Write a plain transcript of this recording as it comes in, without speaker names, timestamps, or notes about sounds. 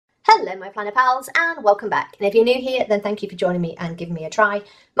Hello my planner pals and welcome back, and if you're new here then thank you for joining me and giving me a try.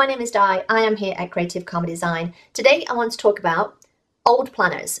 My name is Di, I am here at Creative Comedy Design. Today I want to talk about old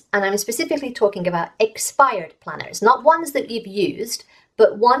planners, and I'm specifically talking about expired planners, not ones that you've used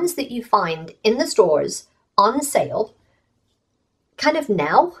but ones that you find in the stores on sale kind of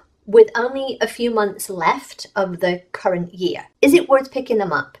now with only a few months left of the current year. Is it worth picking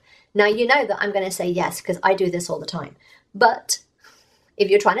them up? Now you know that I'm going to say yes because I do this all the time, but if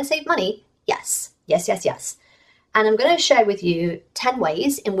you're trying to save money, yes. And I'm going to share with you 10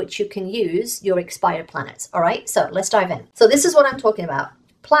 ways in which you can use your expired planners. All right, so let's dive in. So this is what I'm talking about.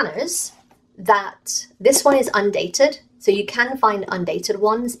 Planners that, this one is undated. So you can find undated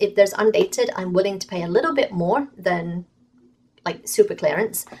ones. If there's undated, I'm willing to pay a little bit more than like super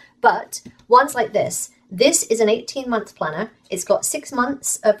clearance. But ones like this is an 18-month planner. It's got 6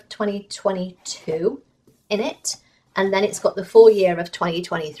 months of 2022 in it. And then it's got the full year of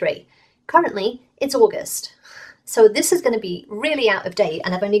 2023. Currently, it's August. So this is going to be really out of date,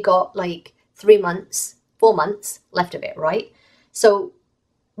 and I've only got like 4 months left of it, right? So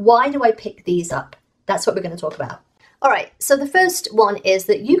why do I pick these up? That's what we're going to talk about. All right, so the first one is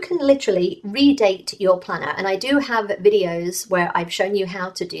that you can literally redate your planner. And I do have videos where I've shown you how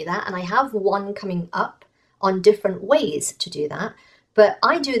to do that. And I have one coming up on different ways to do that. But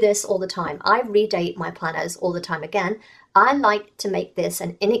I do this all the time. I redate my planners all the time. Again, I like to make this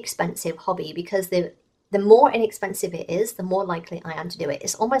an inexpensive hobby because the more inexpensive it is, the more likely I am to do it.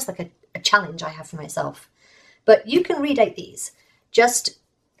 It's almost like a challenge I have for myself. But you can redate these. Just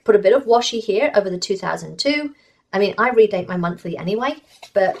put a bit of washi here over the 2002. I mean, I redate my monthly anyway,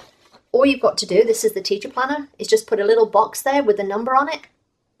 but all you've got to do, this is the teacher planner, is just put a little box there with the number on it,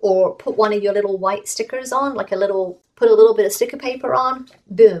 or put one of your little white stickers on, like put a little bit of sticker paper on,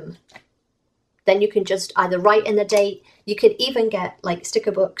 boom. Then you can just either write in the date. You could even get like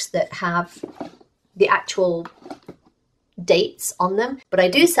sticker books that have the actual dates on them. But I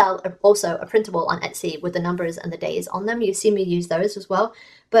do sell also a printable on Etsy with the numbers and the days on them. You see me use those as well.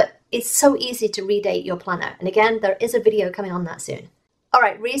 But it's so easy to redate your planner. And again, there is a video coming on that soon. All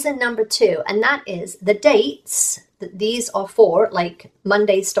right, reason number 2, and that is the dates that these are for, like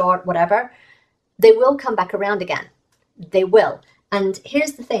Monday start, whatever, they will come back around again. They will. And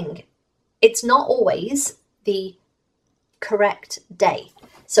here's the thing. It's not always the correct day.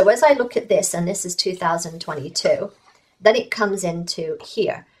 So as I look at this, and this is 2022, then it comes into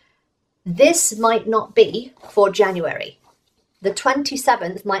here. This might not be for January. The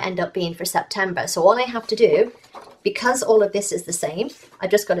 27th might end up being for September. So all I have to do, because all of this is the same,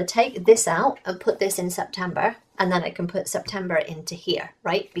 I've just got to take this out and put this in September, and then I can put September into here,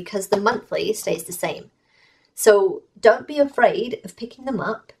 right? Because the monthly stays the same. So don't be afraid of picking them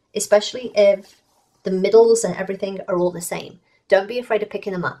up, especially if the middles and everything are all the same. Don't be afraid of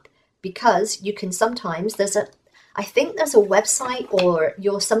picking them up, because you can sometimes, I think there's a website, or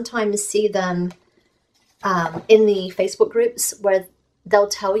you'll sometimes see them in the Facebook groups where they'll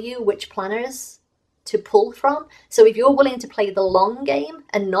tell you which planners to pull from. So if you're willing to play the long game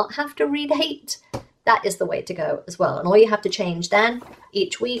and not have to redate, that is the way to go as well. And all you have to change then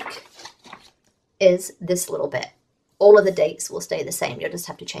each week is this little bit. All of the dates will stay the same. You'll just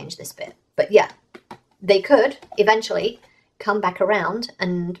have to change this bit. But yeah, they could eventually come back around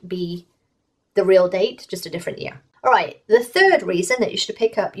and be the real date, just a different year. All right, the third reason that you should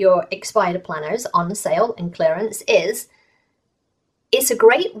pick up your expired planners on sale and clearance is it's a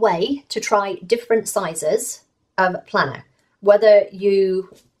great way to try different sizes of planner. Whether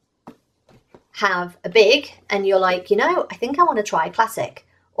you have a big and you're like, you know, I think I want to try a classic,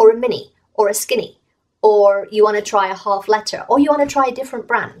 or a mini, or a skinny, or you want to try a half letter, or you want to try a different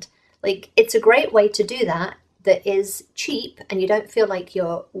brand. Like, it's a great way to do that is cheap and you don't feel like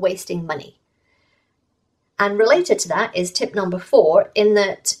you're wasting money. And related to that is tip number 4, in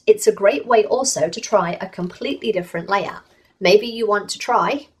that it's a great way also to try a completely different layout. Maybe you want to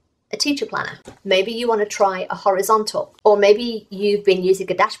try a teacher planner. Maybe you want to try a horizontal, or maybe you've been using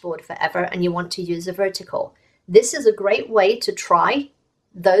a dashboard forever and you want to use a vertical. This is a great way to try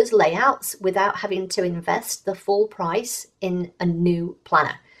those layouts without having to invest the full price in a new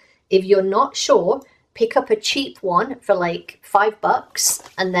planner. If you're not sure, pick up a cheap one for like $5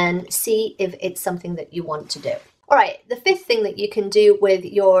 and then see if it's something that you want to do. All right, the 5th thing that you can do with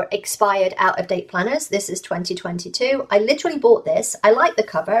your expired out-of-date planners, this is 2022. I literally bought this. I like the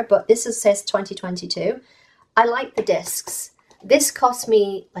cover, but this says 2022. I like the discs. This cost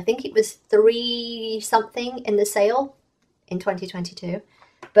me, I think it was $3 something in the sale in 2022,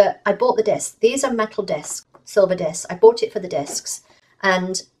 but I bought the discs. These are metal discs, silver discs. I bought it for the discs.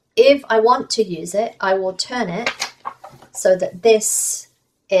 And if I want to use it, I will turn it so that this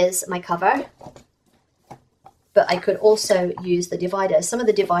is my cover, but I could also use the dividers. Some of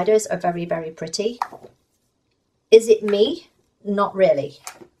the dividers are very, very pretty. Is it me? Not really.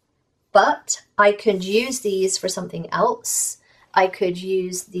 But I could use these for something else. I could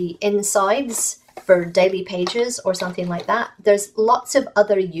use the insides for daily pages or something like that. There's lots of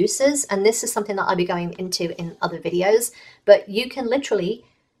other uses, and this is something that I'll be going into in other videos, but you can literally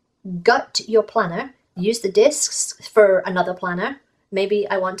gut your planner, use the discs for another planner. Maybe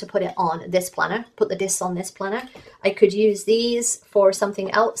I want to put it on this planner, put the discs on this planner. I could use these for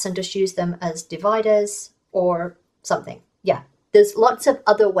something else and just use them as dividers or something. Yeah, there's lots of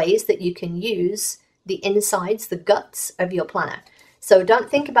other ways that you can use the insides, the guts of your planner. So don't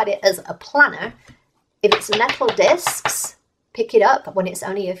think about it as a planner. If it's metal discs, pick it up when it's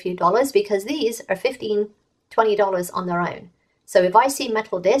only a few dollars, because these are $15, $20 on their own. So if I see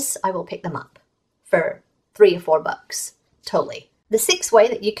metal discs, I will pick them up for $3 or $4, totally. The sixth way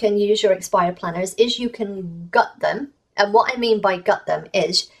that you can use your expired planners is you can gut them. And what I mean by gut them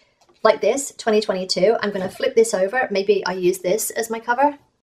is like this, 2022. I'm going to flip this over. Maybe I use this as my cover.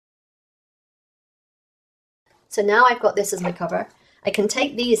 So now I've got this as my cover. I can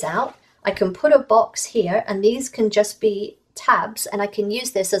take these out. I can put a box here, and these can just be tabs, and I can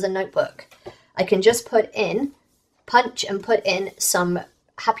use this as a notebook. I can just punch and put in some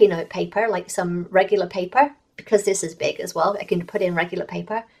happy note paper, like some regular paper, because this is big as well. I can put in regular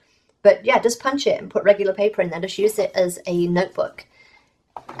paper. But yeah, just punch it and put regular paper in there. Just use it as a notebook.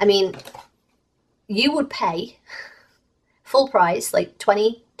 I mean, you would pay full price, like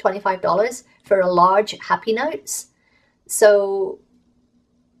 $20, $25 for a large happy notes. So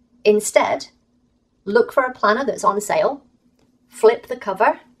instead, look for a planner that's on sale, flip the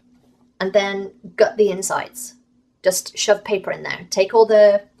cover, and then gut the insides. Just shove paper in there. Take all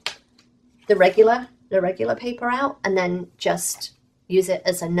the regular paper out, and then just use it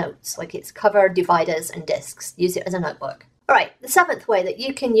as a notes, like it's cover, dividers, and discs. Use it as a notebook. All right, the seventh way that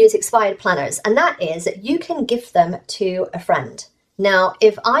you can use expired planners, and that is that you can gift them to a friend. Now,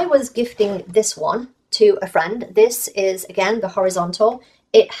 if I was gifting this one to a friend, this is, again, the horizontal.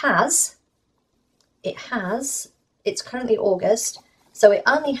 It's currently August, so it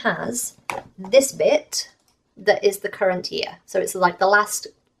only has this bit that is the current year. So it's like the last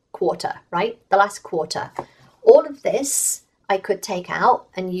quarter, right? The last quarter. All of this I could take out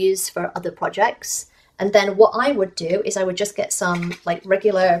and use for other projects. And then what I would do is I would just get some like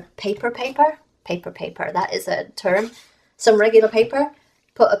regular paper, that is a term, some regular paper,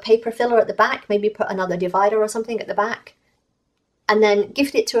 put a paper filler at the back, maybe put another divider or something at the back, and then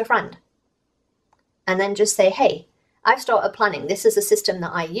gift it to a friend. And then just say, hey, I've started planning. This is a system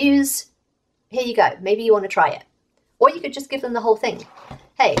that I use. Here you go. Maybe you want to try it. Or you could just give them the whole thing.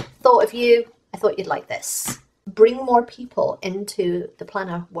 Hey, thought of you. I thought you'd like this. Bring more people into the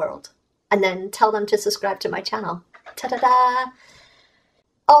planner world. And then tell them to subscribe to my channel. Ta-da-da!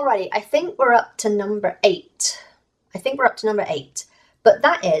 Alrighty, I think we're up to number 8. But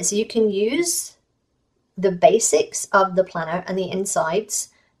that is, you can use the basics of the planner and the insides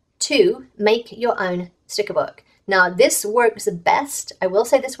to make your own sticker book. Now, this works best, I will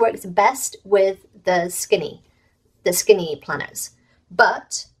say this works best with the skinny planners.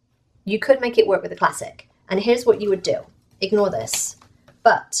 But you could make it work with the classic. And here's what you would do. Ignore this.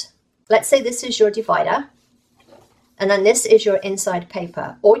 But let's say this is your divider, and then this is your inside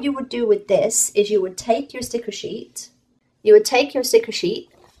paper. All you would do with this is you would take your sticker sheet,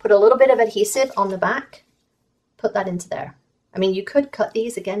 put a little bit of adhesive on the back, put that into there. I mean, you could cut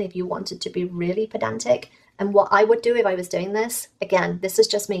these again if you wanted to be really pedantic. And what I would do if I was doing this, again, this is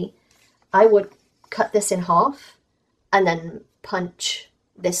just me, I would cut this in half and then punch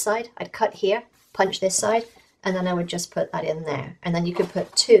this side. I'd cut here, punch this side, and then I would just put that in there. And then you could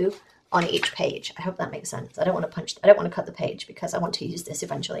put 2 on each page. I hope that makes sense. I don't want to cut the page because I want to use this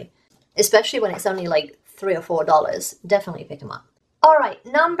eventually. Especially when it's only like $3 or $4. Definitely pick them up. All right,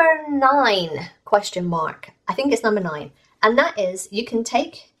 number 9, question mark. I think it's number 9. And that is, you can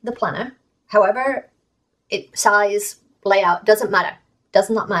take the planner, however, size, layout, does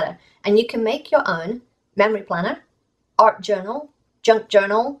not matter. And you can make your own memory planner, art journal, junk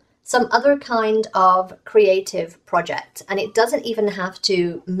journal, some other kind of creative project. And it doesn't even have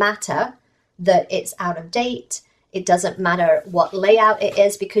to matter that it's out of date. It doesn't matter what layout it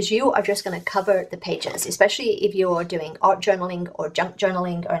is, because you are just going to cover the pages, especially if you're doing art journaling or junk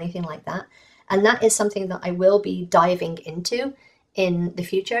journaling or anything like that. And that is something that I will be diving into in the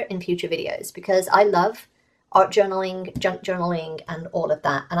future, in future videos, because I love art journaling, junk journaling, and all of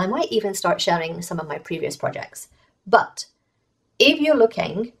that. And I might even start sharing some of my previous projects. But if you're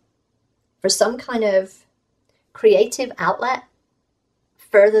looking for some kind of creative outlet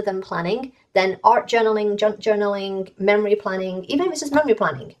further than planning, then art journaling, junk journaling, memory planning, even if it's just memory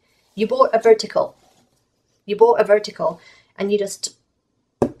planning, you bought a vertical. You bought a vertical and you just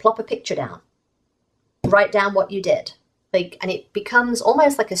plop a picture down. Write down what you did. And it becomes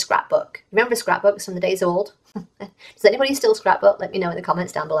almost like a scrapbook. Remember scrapbooks from the days of old? Does anybody still scrapbook? Let me know in the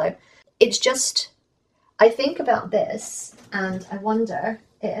comments down below. It's just, I think about this and I wonder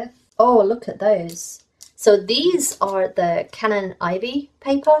if, oh, look at those. So these are the Canon Ivy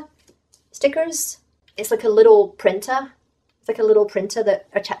paper stickers. It's like a little printer. It's like a little printer that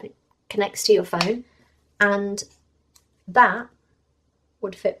connects to your phone. And that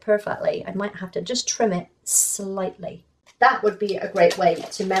would fit perfectly. I might have to just trim it slightly. That would be a great way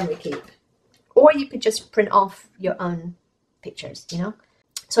to memory keep. Or you could just print off your own pictures, you know?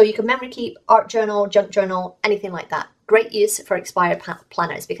 So you can memory keep, art journal, junk journal, anything like that. Great use for expired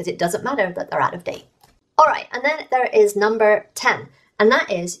planners because it doesn't matter that they're out of date. All right, and then there is number 10, and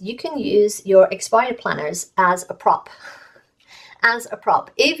that is you can use your expired planners as a prop. As a prop.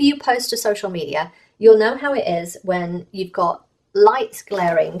 If you post to social media, you'll know how it is when you've got lights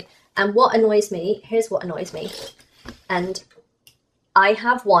glaring, and what annoys me, here's what annoys me, and I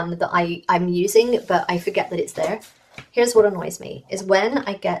have one that I'm using, but I forget that it's there. Here's what annoys me, is when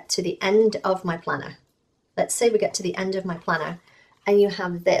I get to the end of my planner. Let's say we get to the end of my planner, and you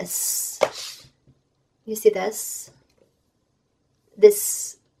have this. You see this?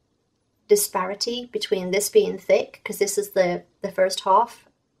 This disparity between this being thick, because this is the first half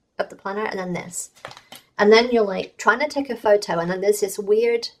of the planner, and then this. And then you're like trying to take a photo, and then there's this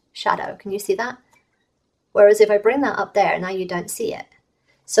weird shadow. Can you see that? Whereas if I bring that up there, now you don't see it.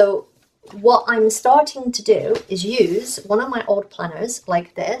 So what I'm starting to do is use one of my old planners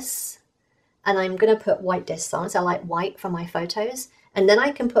like this, and I'm going to put white discs on, so I like white for my photos, and then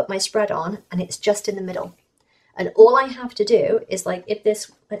I can put my spread on and it's just in the middle. And all I have to do is, like, if this,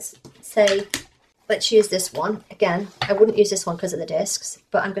 let's use this one. Again, I wouldn't use this one because of the discs,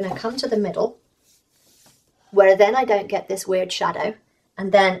 but I'm going to come to the middle where then I don't get this weird shadow.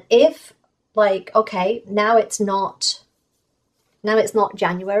 And then if, like, okay, now it's not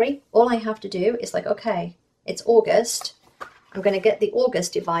January, all I have to do is like, okay, it's August. I'm going to get the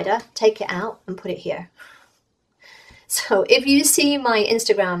August divider, take it out and put it here. So if you see my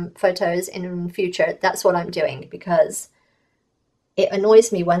Instagram photos in future, that's what I'm doing, because it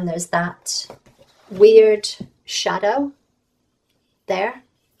annoys me when there's that weird shadow there.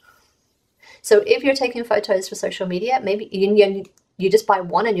 So if you're taking photos for social media, maybe you just buy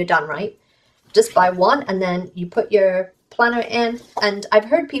one and you're done, right? Just buy one and then you put your planner in. And I've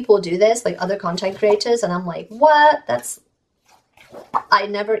heard people do this, like other content creators, and I'm like, what? I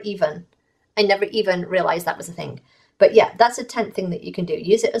never even realized that was a thing. But yeah, that's a 10th thing that you can do.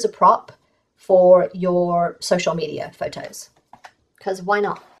 Use it as a prop for your social media photos, because why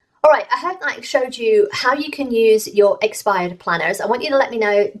not? All right, I hope that showed you how you can use your expired planners. I want you to let me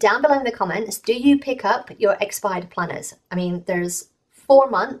know down below in the comments, do you pick up your expired planners? I mean, there's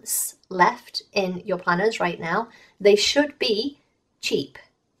 4 months left in your planners right now. They should be cheap.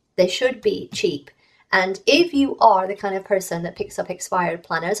 They should be cheap. And if you are the kind of person that picks up expired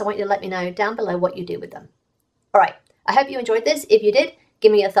planners, I want you to let me know down below what you do with them. All right, I hope you enjoyed this. If you did,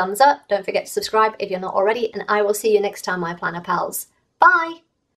 give me a thumbs up. Don't forget to subscribe if you're not already, and I will see you next time, my planner pals. Bye.